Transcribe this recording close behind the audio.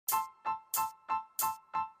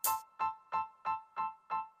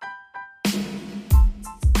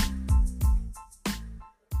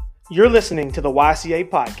You're listening to the YCA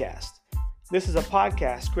Podcast. This is a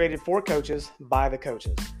podcast created for coaches by the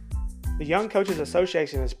coaches. The Young Coaches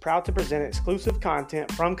Association is proud to present exclusive content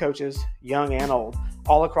from coaches, young and old,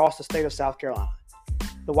 all across the state of South Carolina.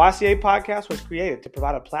 The YCA Podcast was created to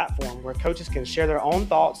provide a platform where coaches can share their own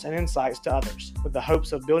thoughts and insights to others with the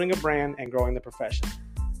hopes of building a brand and growing the profession.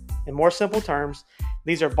 In more simple terms,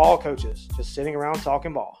 these are ball coaches just sitting around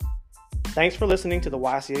talking ball. Thanks for listening to the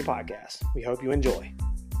YCA Podcast. We hope you enjoy.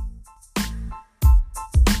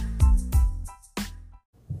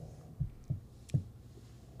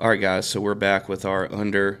 All right, guys, so we're back with our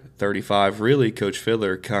under 35. Really, Coach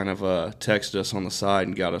Fiddler kind of texted us on the side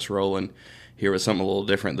and got us rolling here with something a little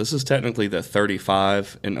different. This is technically the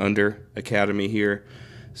 35 and under academy here.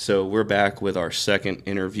 So we're back with our second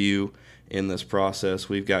interview in this process.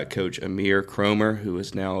 We've got Coach Amir Cromer, who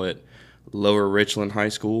is now at Lower Richland High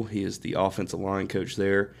School. He is the offensive line coach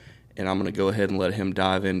there, and I'm going to go ahead and let him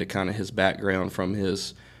dive into kind of his background from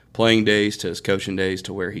his playing days to his coaching days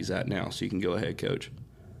to where he's at now. So you can go ahead, Coach.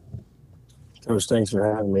 Coach, thanks for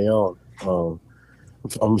having me on.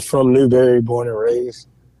 I'm from Newberry, born and raised.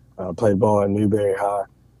 I played ball at Newberry High.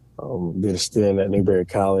 Did a stint at Newberry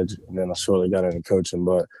College, and then I shortly got into coaching.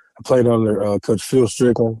 But I played under Coach Phil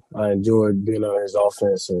Strickland. I enjoyed being on his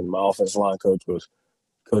offense, and my offensive line coach was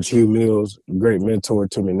Coach Hugh Mills, a great mentor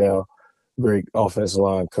to me now, great offensive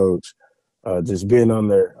line coach. Just being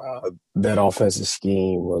under that offensive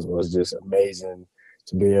scheme was just amazing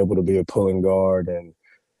to be able to be a pulling guard and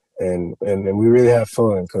we really had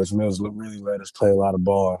fun. Coach Mills really let us play a lot of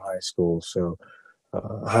ball in high school. So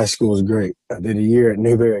high school was great. I did a year at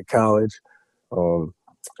Newberry College, and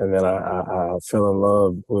then I fell in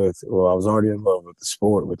love with, I was already in love with the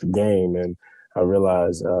sport, with the game, and I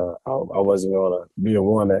realized I wasn't going to be a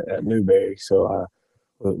one at Newberry. So I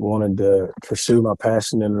wanted to pursue my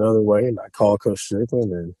passion in another way, and I called Coach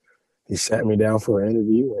Strickland, and he sat me down for an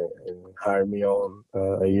interview and hired me on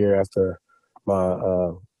a year after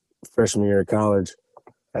my freshman year of college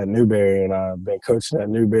at Newberry, and I've been coaching at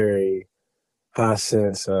Newberry High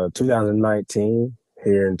since 2019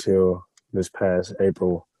 here until this past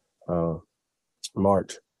April, late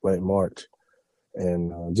March.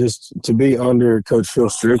 And just to be under Coach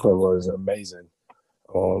Phil Strickland was amazing.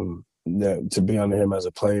 To be under him as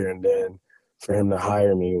a player and then for him to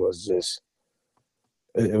hire me was just,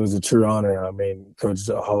 it was a true honor. I mean, Coach is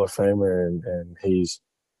a Hall of Famer and he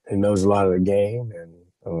knows a lot of the game, and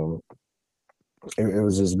it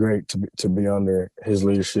was just great to be under his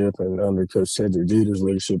leadership and under Coach Cedric Jeter's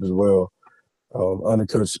leadership as well. Under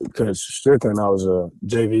Coach Strickland, I was a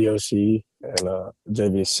JV OC and a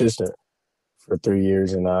JV assistant for 3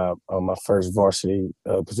 years, and my first varsity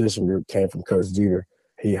position group came from Coach Jeter.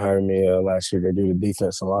 He hired me last year to do the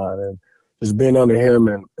defensive line, and just being under him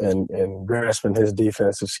and grasping his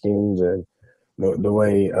defensive schemes and the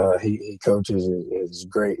way he coaches is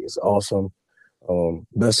great. It's awesome.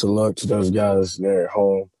 Best of luck to those guys there at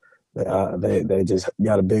home. They just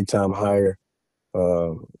got a big time hire.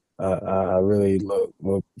 I really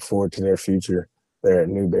look forward to their future there at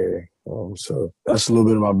Newberry. So that's a little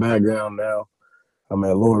bit of my background now. I'm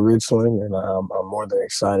at Lower Richland, and I'm more than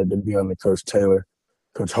excited to be under Coach Taylor,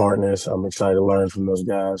 Coach Hartness. I'm excited to learn from those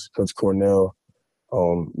guys, Coach Cornell.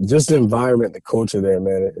 Just the environment, the culture there,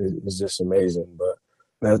 man, is just amazing.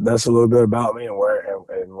 But that's a little bit about me and where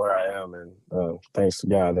I am, and thanks to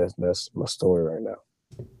God, that's my story right now.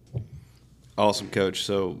 Awesome, Coach.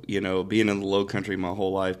 So, being in the Low Country my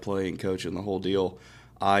whole life, playing, coaching, the whole deal,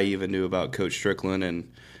 I even knew about Coach Strickland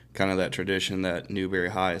and kind of that tradition that Newberry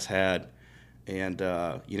High has had. And,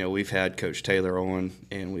 we've had Coach Taylor on,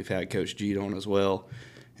 and we've had Coach Jeet on as well.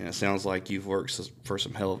 And it sounds like you've worked for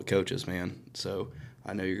some hell of coaches, man. So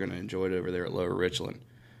I know you're going to enjoy it over there at Lower Richland.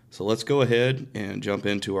 So let's go ahead and jump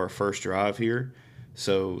into our first drive here.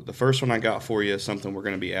 So the first one I got for you is something we're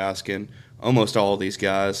going to be asking almost all of these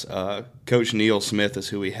guys. Coach Neil Smith is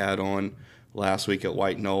who we had on last week at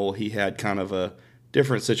White Knoll. He had kind of a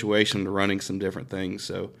different situation to running some different things.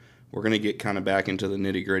 So we're going to get kind of back into the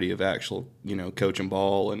nitty-gritty of actual, coaching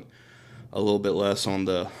ball and a little bit less on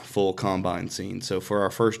the full combine scene. So for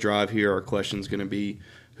our first drive here, our question is going to be,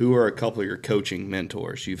 who are a couple of your coaching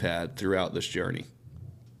mentors you've had throughout this journey?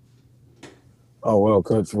 Oh, well,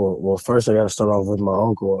 Coach, well, first I got to start off with my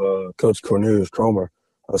uncle, Coach Cornelius Cromer,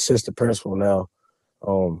 assistant principal now.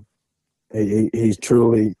 He's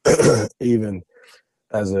truly, even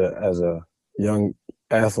as a young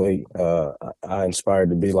athlete, I inspired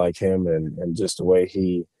to be like him, and just the way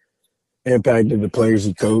he impacted the players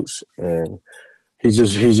he coached, and he's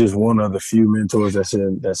just one of the few mentors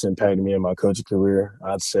that's impacted me in my coaching career.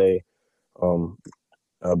 I'd say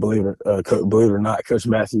believe it or not, Coach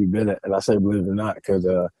Matthew Bennett, and I say believe it or not because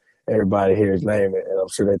everybody hears his name, and I'm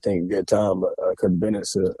sure they think good time. But Coach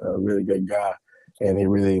Bennett's a really good guy, and he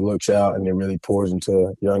really looks out and he really pours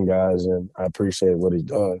into young guys, and I appreciate what he's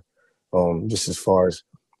done. Just as far as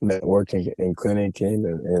networking and clinicking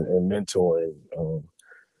and mentoring.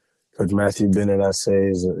 Coach Matthew Bennett, I say,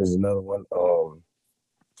 is another one.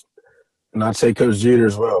 And I'd say Coach Jeter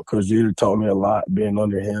as well. Coach Jeter taught me a lot being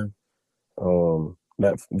under him.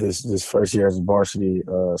 That this first year as a varsity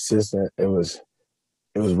assistant, it was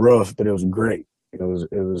rough, but it was great. It was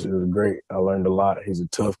great. I learned a lot. He's a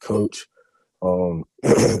tough coach. Um,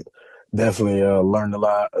 definitely learned a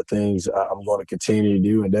lot of things I'm going to continue to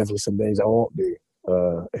do, and definitely some things I won't do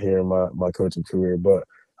here in my coaching career. But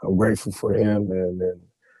I'm grateful for him, and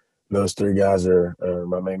those three guys are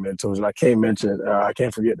my main mentors. And I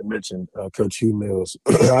can't forget to mention Coach Hugh Mills.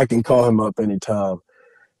 I can call him up anytime,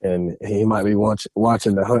 and he might be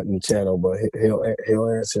watching the hunting channel, but he'll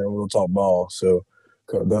answer and we'll talk ball. So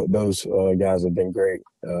those guys have been great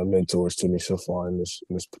mentors to me so far in this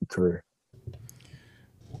career.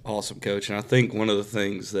 Awesome, Coach. And I think one of the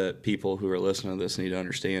things that people who are listening to this need to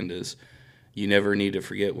understand is you never need to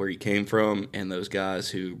forget where you came from and those guys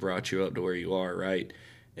who brought you up to where you are, right?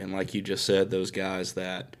 And like you just said, those guys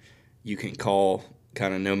that you can call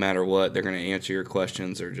kind of no matter what, they're going to answer your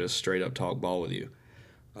questions or just straight up talk ball with you.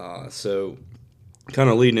 So kind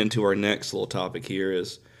of leading into our next little topic here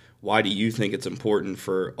is why do you think it's important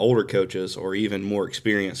for older coaches or even more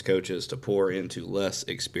experienced coaches to pour into less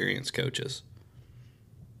experienced coaches?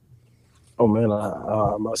 Oh, man,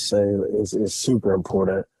 I must say it's super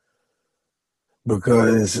important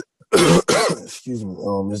because, excuse me,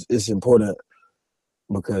 it's important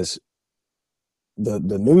because the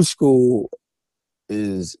new school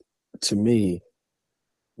is, to me,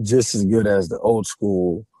 just as good as the old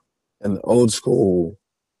school, and the old school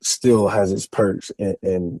still has its perks,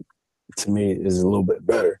 and to me is a little bit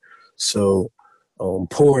better. So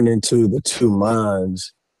pouring into the two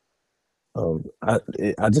minds,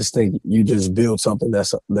 I just think you just build something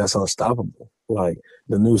that's unstoppable. Like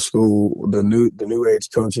the new school, the new age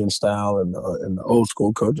coaching style, and the old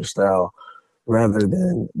school coaching style, rather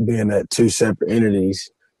than being at two separate entities.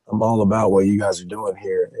 I'm all about what you guys are doing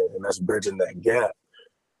here, and that's bridging that gap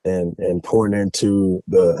and pouring into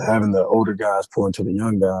having the older guys pour into the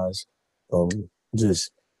young guys.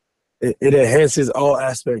 Just it enhances all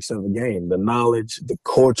aspects of the game, the knowledge, the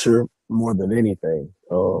culture, more than anything.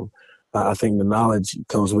 I think the knowledge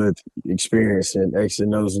comes with experience, and X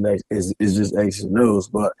and O's and X is just X and O's.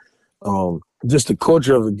 But just the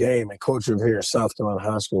culture of the game and culture of here in South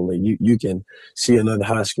Carolina high school, like you can see another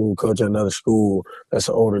high school coach at another school that's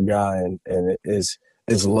an older guy, and it's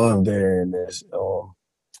love there, and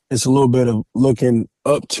it's a little bit of looking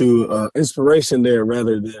up to inspiration there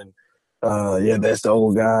rather than that's the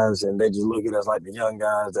old guys and they just look at us like the young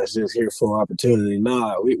guys that's just here for opportunity.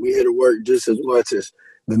 Nah, we here to work just as much as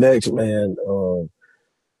the next man.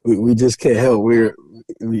 We just can't help.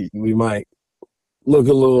 We might look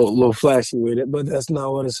a little flashy with it, but that's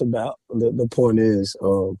not what it's about. The point is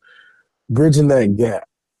bridging that gap.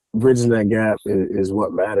 Bridging that gap is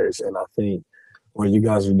what matters, and I think what you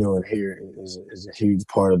guys are doing here is a huge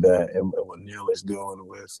part of that, and what Neil is doing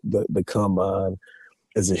with the combine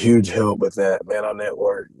is a huge help with that. Man, I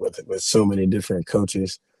network with so many different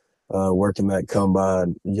coaches working that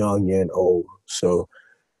combine, young and old. So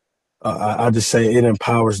I just say it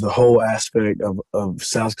empowers the whole aspect of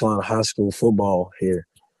South Carolina high school football here,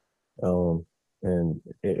 and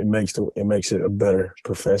it makes it a better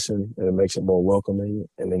profession, and it makes it more welcoming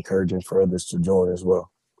and encouraging for others to join as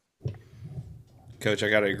well. Coach, I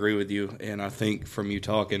got to agree with you, and I think from you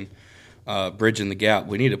talking, bridging the gap,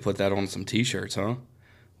 we need to put that on some T-shirts, huh?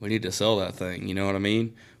 We need to sell that thing. You know what I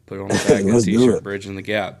mean? Put it on the back of the T-shirt, bridging the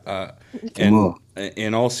gap. And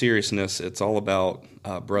in all seriousness, it's all about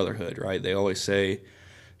brotherhood, right? They always say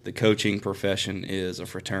the coaching profession is a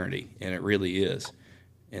fraternity, and it really is.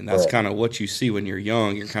 And that's kind of what you see when you're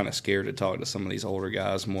young. You're kind of scared to talk to some of these older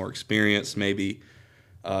guys, more experienced, maybe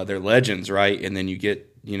they're legends, right? And then you get,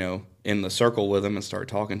 in the circle with them and start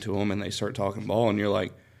talking to them, and they start talking ball, and you're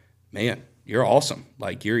like, man, you're awesome.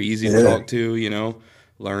 Like, you're easy to talk to,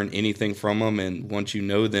 learn anything from them. And once you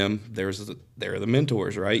know them, they're the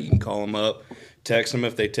mentors, right? You can call them up, text them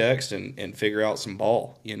if they text, and figure out some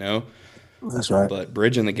ball, That's right. But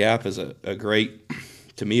bridging the gap is a great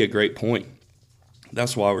point.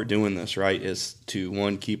 That's why we're doing this, right, is to,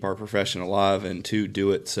 one, keep our profession alive, and two, do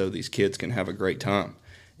it so these kids can have a great time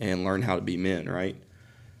and learn how to be men, right?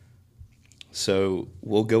 So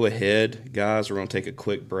we'll go ahead, guys. We're going to take a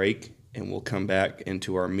quick break, and we'll come back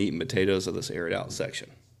into our meat and potatoes of this aired out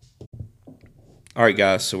section. All right,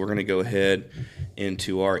 guys, so we're going to go ahead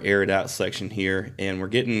into our air it out section here, and we're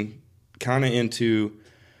getting kind of into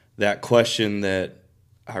that question that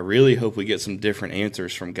I really hope we get some different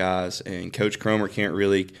answers from guys. And Coach Cromer can't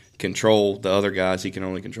really control the other guys. He can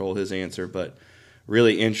only control his answer. But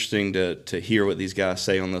really interesting to hear what these guys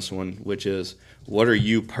say on this one, which is, what are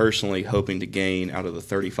you personally hoping to gain out of the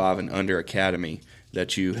 35 and under academy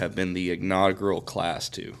that you have been the inaugural class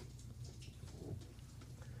to?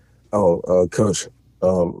 Coach,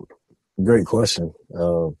 great question.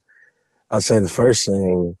 I'd say the first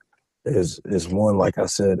thing is one, like I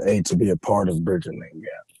said, to be a part of bridging that gap.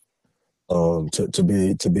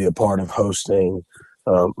 To be a part of hosting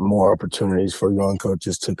more opportunities for young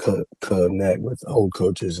coaches to connect with old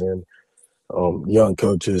coaches and young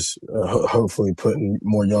coaches. Hopefully, putting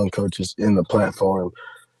more young coaches in the platform.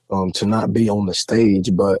 To not be on the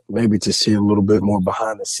stage, but maybe to see a little bit more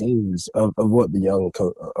behind the scenes of what the young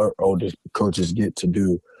or older coaches get to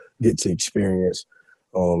do, get to experience.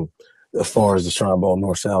 As far as the Shrine Bowl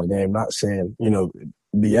North-South game, not saying,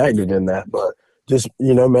 be active in that, but just,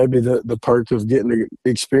 maybe the perk of getting to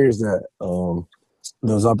experience that,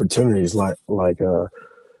 those opportunities like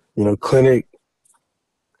clinic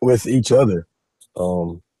with each other.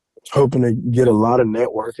 Hoping to get a lot of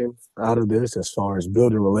networking out of this as far as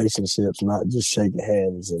building relationships, not just shaking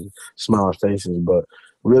hands and smiling faces, but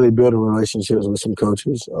really building relationships with some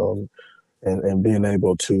coaches and being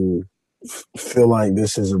able to feel like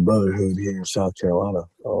this is a brotherhood here in South Carolina.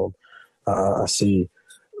 I see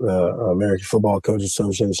the American Football Coaches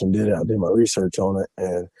Association did my research on it,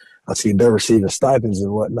 and I see they're receiving stipends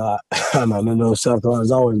and whatnot. I know South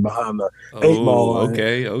Carolina's always behind the eight ball line.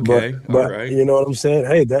 Okay, but all right. You know what I'm saying?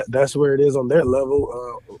 Hey, that's where it is on their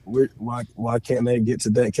level. Why can't they get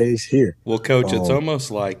to that case here? Well, Coach, it's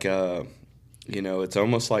almost like it's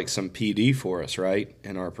almost like some PD for us, right,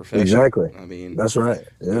 in our profession. Exactly. I mean, that's right.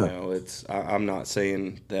 Yeah. I'm not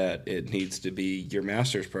saying that it needs to be your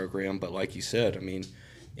master's program, but like you said, I mean,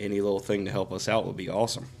 any little thing to help us out would be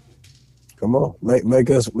awesome. Come on, make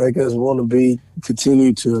us want to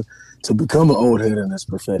continue to become an old head in this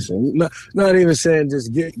profession. Not even saying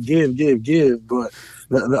just give, but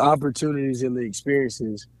the opportunities and the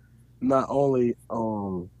experiences. Not only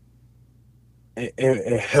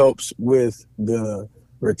it helps with the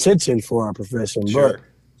retention for our profession, sure,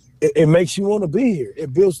 but it makes you want to be here.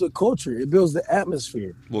 It builds the culture. It builds the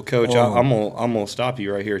atmosphere. Well, Coach, I'm gonna stop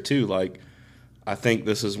you right here too. Like, I think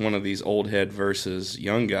this is one of these old head versus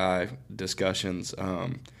young guy discussions.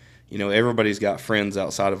 Everybody's got friends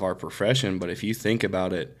outside of our profession, but if you think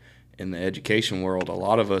about it, in the education world, a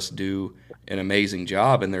lot of us do an amazing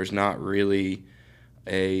job, and there's not really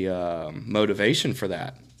a motivation for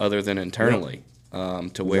that other than internally.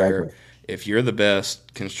 To where Exactly. If you're the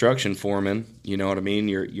best construction foreman, you know what I mean,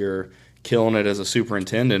 you're killing it as a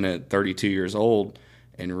superintendent at 32 years old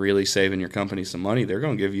and really saving your company some money, they're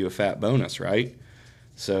going to give you a fat bonus, right?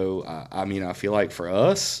 So, I feel like for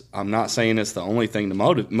us, I'm not saying it's the only thing to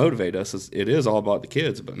motivate us. It is all about the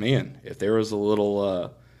kids. But, man, if there was a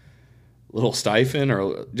little stipend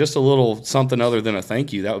or just a little something other than a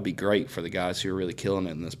thank you, that would be great for the guys who are really killing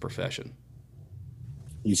it in this profession.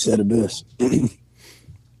 You said it best.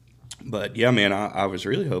 But, yeah, man, I was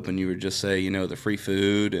really hoping you would just say, the free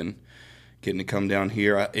food and getting to come down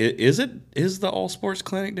here. Is the All Sports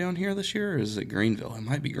Clinic down here this year, or is it Greenville? It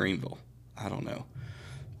might be Greenville. I don't know.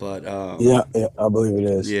 But yeah, I believe it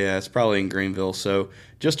is. Yeah, it's probably in Greenville. So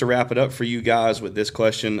just to wrap it up for you guys with this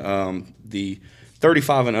question, the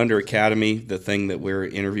 35 and under academy, the thing that we're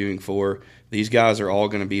interviewing for, these guys are all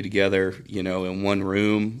going to be together, in one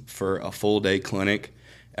room for a full day clinic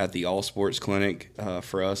at the All Sports Clinic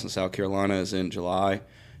for us in South Carolina is in July.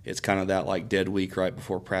 It's kind of that like dead week right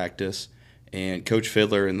before practice. And Coach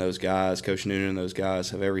Fiddler and those guys, Coach Noonan and those guys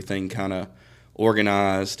have everything kind of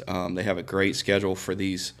organized. They have a great schedule for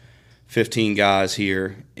these 15 guys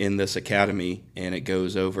here in this academy, and it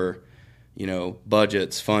goes over,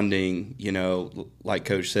 budgets, funding, like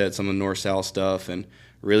Coach said, some of the North-South stuff, and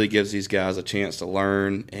really gives these guys a chance to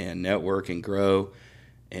learn and network and grow.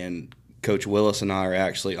 And Coach Willis and I are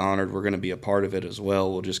actually honored. We're going to be a part of it as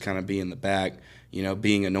well. We'll just kind of be in the back,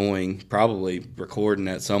 being annoying, probably recording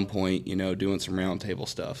at some point, doing some roundtable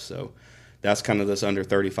stuff. So that's kind of this under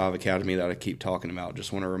 35 academy that I keep talking about.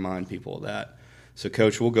 Just want to remind people of that. So,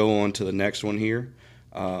 Coach, we'll go on to the next one here.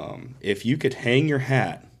 If you could hang your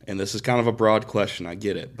hat, and this is kind of a broad question, I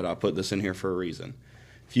get it, but I put this in here for a reason.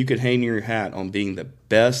 If you could hang your hat on being the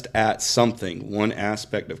best at something, one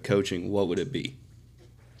aspect of coaching, what would it be?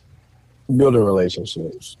 Building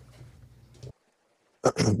relationships.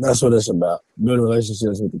 That's what it's about. Building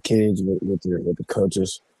relationships with the kids, with the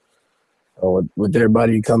coaches. with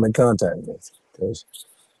everybody you come in contact with, because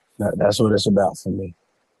that's what it's about for me.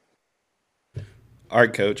 All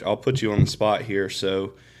right, Coach, I'll put you on the spot here.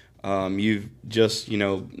 So you've just,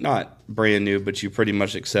 not brand new, but you pretty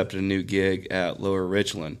much accepted a new gig at Lower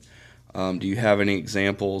Richland. Do you have any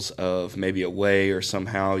examples of maybe a way or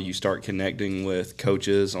somehow you start connecting with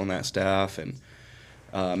coaches on that staff and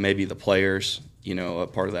maybe the players, a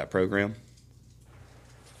part of that program?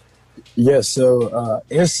 Yes, so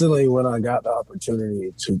instantly when I got the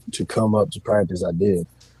opportunity to come up to practice, I did.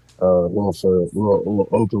 For little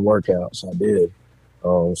open workouts, I did.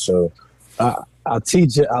 So I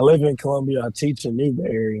teach it. I live in Columbia. I teach in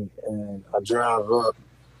Newberry, and I drive up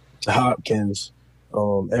to Hopkins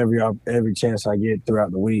every chance I get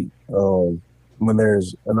throughout the week. When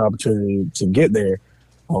there's an opportunity to get there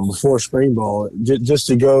before spring ball, just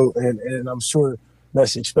to go, and I'm sure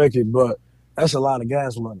that's expected, but that's a lot of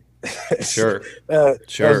gas money. Sure,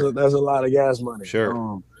 sure. That's a lot of gas money.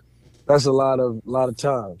 Sure. That's a lot of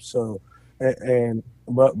time. So,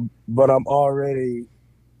 but I'm already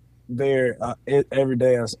there. Every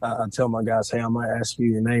day I tell my guys, hey, I might ask you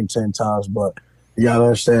your name 10 times, but you gotta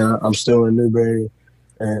understand I'm still in Newberry,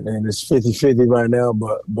 and it's 50-50 right now.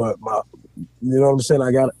 But my, you know what I'm saying?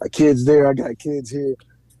 I got kids there. I got kids here.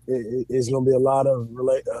 It's gonna be a lot of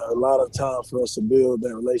time for us to build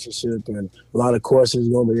that relationship, and a lot of questions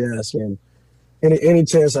gonna be asked. And any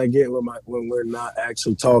chance I get when we're not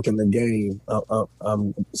actually talking the game,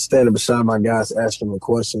 I'm standing beside my guys asking them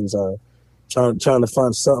questions, trying to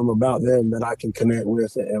find something about them that I can connect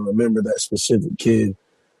with and remember that specific kid.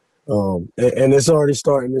 And it's already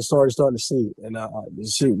starting. It's already starting to see. And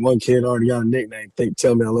one kid already got a nickname. They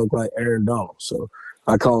tell me I look like Aaron Donald, so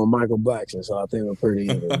I call him Michael Blackson. So I think we're pretty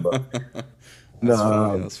even. But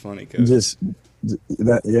That's funny, Coach.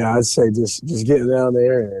 I'd say just getting down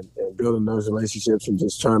there and building those relationships and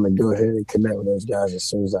just trying to go ahead and connect with those guys as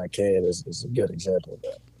soon as I can is a good example of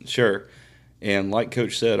that. Sure. And like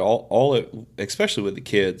Coach said, especially with the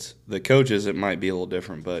kids, the coaches, it might be a little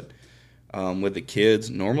different, but with the kids,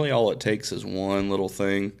 normally all it takes is one little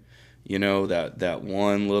thing, that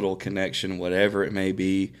one little connection, whatever it may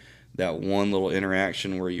be, that one little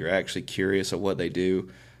interaction where you're actually curious of what they do.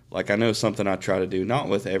 Like, I know something I try to do, not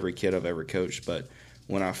with every kid I've ever coached, but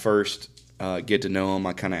when I first get to know them,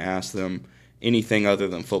 I kind of ask them anything other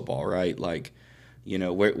than football, right? Like,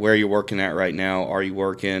 where are you working at right now? Are you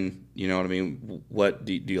working? You know what I mean? What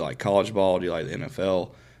do you like, college ball? Do you like the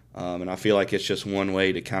NFL? And I feel like it's just one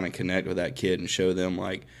way to kind of connect with that kid and show them,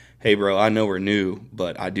 like, hey, bro, I know we're new,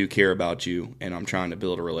 but I do care about you, and I'm trying to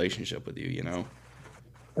build a relationship with you,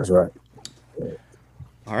 That's right.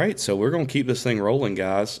 All right, so we're going to keep this thing rolling,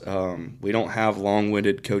 guys. We don't have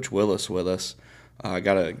long-winded Coach Willis with us.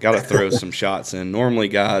 Gotta throw some shots in. Normally,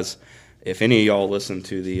 guys, if any of y'all listen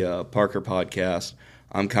to the Parker podcast,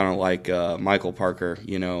 I'm kind of like Michael Parker.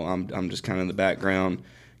 I'm just kind of in the background,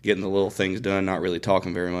 getting the little things done, not really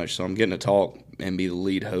talking very much. So I'm getting to talk and be the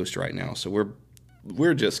lead host right now. So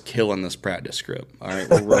we're just killing this practice script. All right,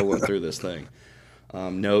 we're rolling through this thing.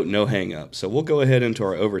 No hang up. So we'll go ahead into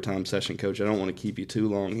our overtime session, Coach. I don't want to keep you too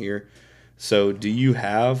long here. So do you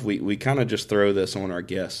have, we kind of just throw this on our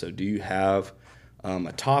guests. So do you have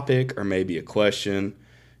a topic or maybe a question,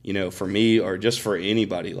 for me or just for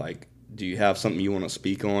anybody? Like, do you have something you want to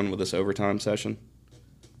speak on with this overtime session?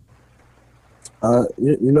 I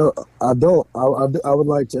don't. I would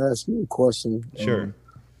like to ask you a question. Sure.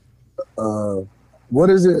 What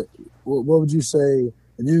is it? What would you say?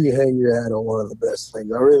 If you can hang your hat on one of the best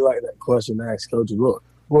things, I really like that question to ask coaches. What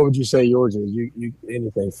would you say yours is? You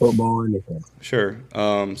anything, football, anything? Sure.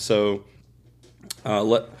 I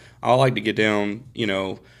like to get down.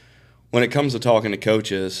 When it comes to talking to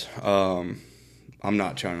coaches, I'm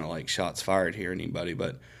not trying to like shots fired here, anybody,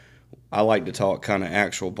 but I like to talk kind of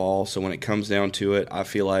actual ball. So when it comes down to it, I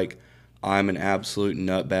feel like I'm an absolute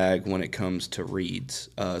nutbag when it comes to reads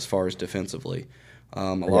as far as defensively.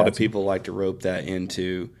 A lot of people like to rope that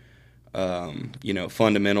into,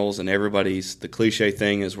 fundamentals, and the cliche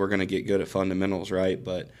thing is we're going to get good at fundamentals, right?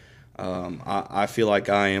 But I feel like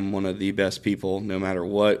I am one of the best people, no matter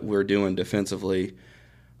what we're doing defensively,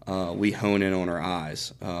 we hone in on our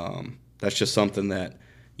eyes. That's just something that,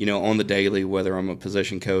 on the daily, whether I'm a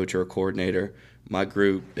position coach or a coordinator, my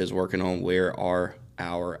group is working on where are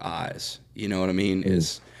our eyes. You know what I mean?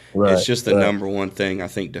 It's just the number one thing I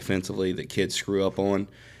think defensively that kids screw up on.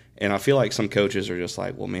 And I feel like some coaches are just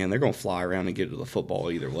like, well, man, they're going to fly around and get to the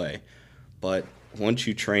football either way. But once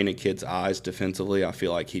you train a kid's eyes defensively, I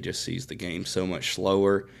feel like he just sees the game so much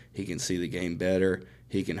slower. He can see the game better.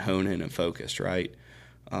 He can hone in and focus, right?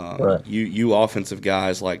 You offensive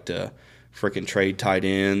guys like to freaking trade tight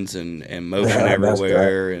ends and motion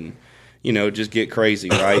everywhere and, just get crazy,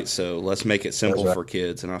 right? So let's make it simple for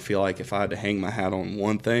kids. And I feel like if I had to hang my hat on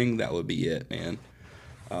one thing, that would be it, man.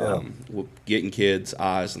 Getting kids'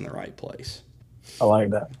 eyes in the right place. I like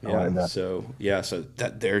that. I like that. So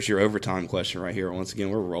there's your overtime question right here. Once again,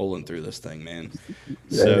 we're rolling through this thing, man.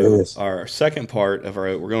 Yeah, so our second part of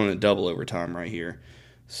we're going to double overtime right here.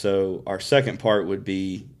 So our second part would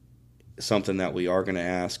be something that we are going to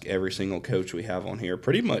ask every single coach we have on here,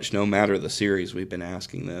 pretty much no matter the series we've been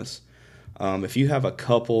asking this. If you have a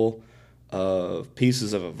couple of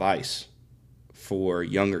pieces of advice for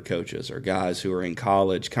younger coaches or guys who are in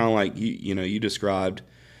college, kind of like you described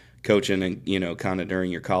coaching and, kind of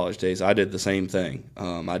during your college days. I did the same thing.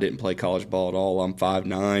 I didn't play college ball at all. I'm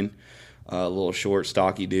 5'9", a little short,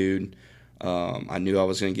 stocky dude. I knew I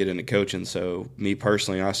was going to get into coaching, so me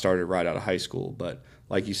personally, I started right out of high school. But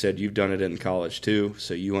like you said, you've done it in college too,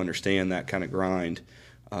 so you understand that kind of grind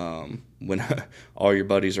when all your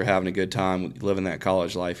buddies are having a good time living that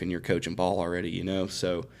college life and you're coaching ball already,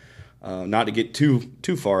 So not to get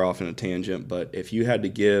too far off in a tangent, but if you had to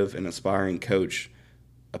give an aspiring coach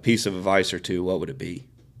a piece of advice or two, what would it be?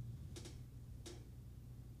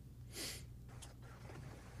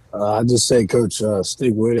 I just say, Coach,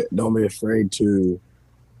 stick with it. Don't be afraid to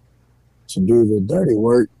do the dirty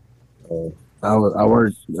work. I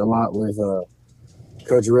worked a lot with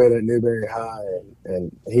Coach Red at Newberry High,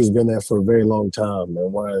 and he's been there for a very long time.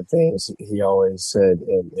 And one of the things he always said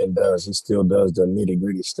and does, he still does the nitty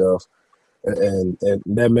gritty stuff, and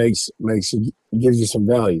that gives you some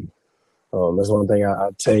value. That's one thing I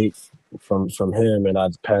take from him, and I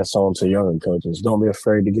pass on to younger coaches. Don't be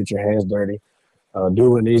afraid to get your hands dirty.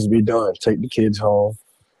 Do what needs to be done. Take the kids home,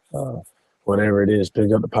 whatever it is.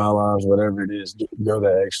 Pick up the pylons, whatever it is. Go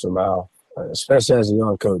that extra mile, especially as a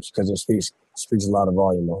young coach, because it speaks a lot of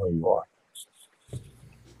volume on who you are.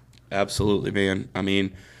 Absolutely, man. I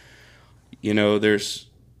mean, there's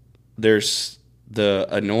the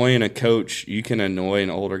annoying a coach. You can annoy an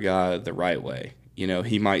older guy the right way.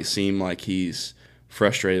 He might seem like he's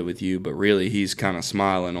frustrated with you, but really he's kind of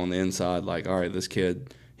smiling on the inside like, all right, this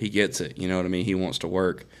kid, he gets it. You know what I mean? He wants to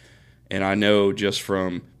work. And I know just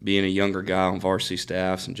from being a younger guy on varsity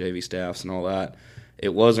staffs and JV staffs and all that,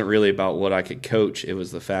 it wasn't really about what I could coach. It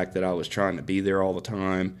was the fact that I was trying to be there all the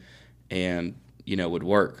time and, would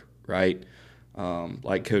work, right?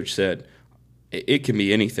 Like Coach said, it can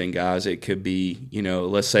be anything, guys. It could be,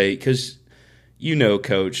 let's say, because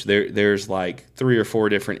Coach, there's like 3 or 4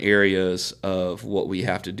 different areas of what we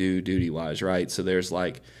have to do duty-wise, right? So there's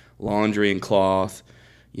like laundry and cloth,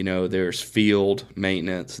 there's field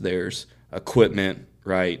maintenance, there's equipment,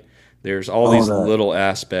 right? There's all these little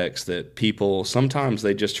aspects that people, sometimes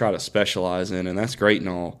they just try to specialize in, and that's great and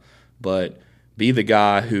all, but be the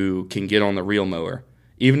guy who can get on the reel mower,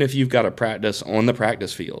 even if you've got to practice on the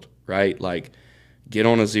practice field, right? Like, get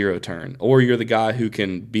on a zero turn. Or you're the guy who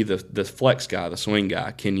can be the flex guy, the swing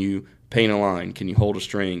guy. Can you paint a line? Can you hold a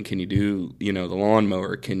string? Can you do, the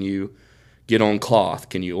lawnmower? Can you get on cloth?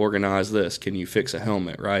 Can you organize this? Can you fix a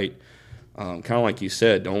helmet, right? Kind of like you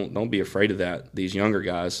said, don't be afraid of that. These younger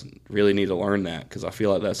guys really need to learn that, because I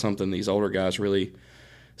feel like that's something these older guys really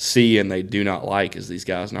see and they do not like, is these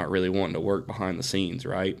guys not really wanting to work behind the scenes,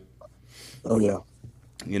 right? Oh, yeah.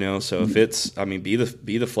 So if it's, be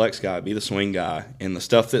the flex guy, be the swing guy, and the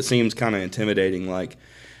stuff that seems kind of intimidating, like,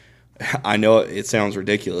 I know it sounds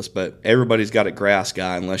ridiculous, but everybody's got a grass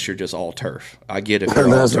guy unless you're just all turf. I get if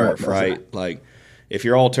you're all turf, right? Like, if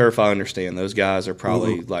you're all turf, I understand. Those guys are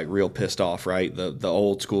probably like real pissed off, right? The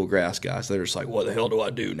old school grass guys, they're just like, what the hell do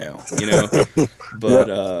I do now? But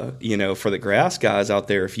for the grass guys out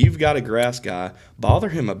there, if you've got a grass guy, bother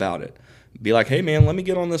him about it. Be like, hey man, let me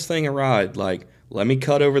get on this thing and ride. Like, let me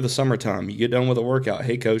cut over the summertime. You get done with a workout.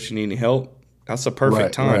 Hey coach, you need any help? That's the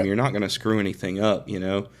perfect time. Right. You're not going to screw anything up,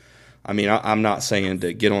 I'm not saying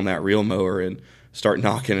to get on that reel mower and start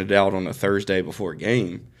knocking it out on a Thursday before a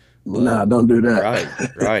game. Nah, don't do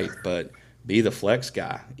that. Right. But be the flex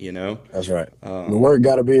guy, That's right. The work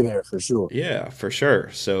got to be there for sure. Yeah, for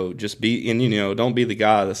sure. So just be, and don't be the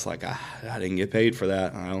guy that's like, I didn't get paid for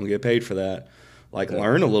that. I don't get paid for that. Like,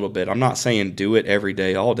 learn a little bit. I'm not saying do it every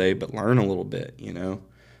day, all day, but learn a little bit,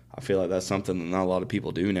 I feel like that's something that not a lot of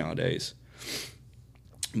people do nowadays.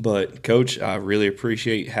 But, Coach, I really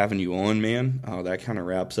appreciate having you on, man. That kind of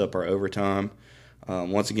wraps up our overtime.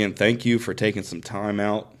 Once again, thank you for taking some time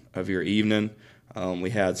out of your evening. We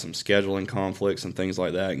had some scheduling conflicts and things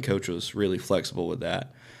like that, and Coach was really flexible with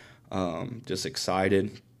that. Just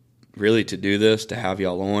excited, really, to do this, to have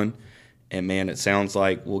y'all on. And, man, it sounds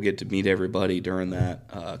like we'll get to meet everybody during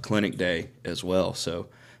that clinic day as well. So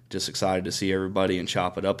just excited to see everybody and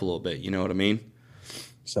chop it up a little bit. You know what I mean?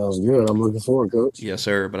 Sounds good. I'm looking forward, Coach. Yes,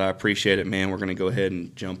 sir. But I appreciate it, man. We're going to go ahead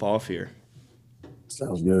and jump off here.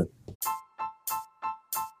 Sounds good.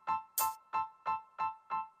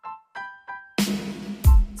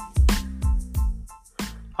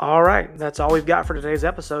 All right, that's all we've got for today's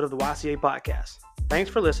episode of the YCA Podcast. Thanks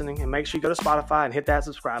for listening, and make sure you go to Spotify and hit that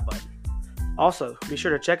subscribe button. Also, be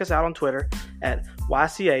sure to check us out on Twitter at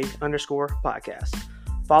YCA_podcast.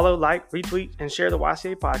 Follow, like, retweet, and share the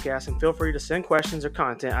YCA Podcast, and feel free to send questions or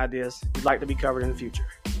content ideas you'd like to be covered in the future.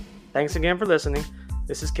 Thanks again for listening.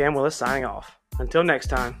 This is Cam Willis signing off. Until next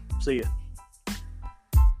time, see you.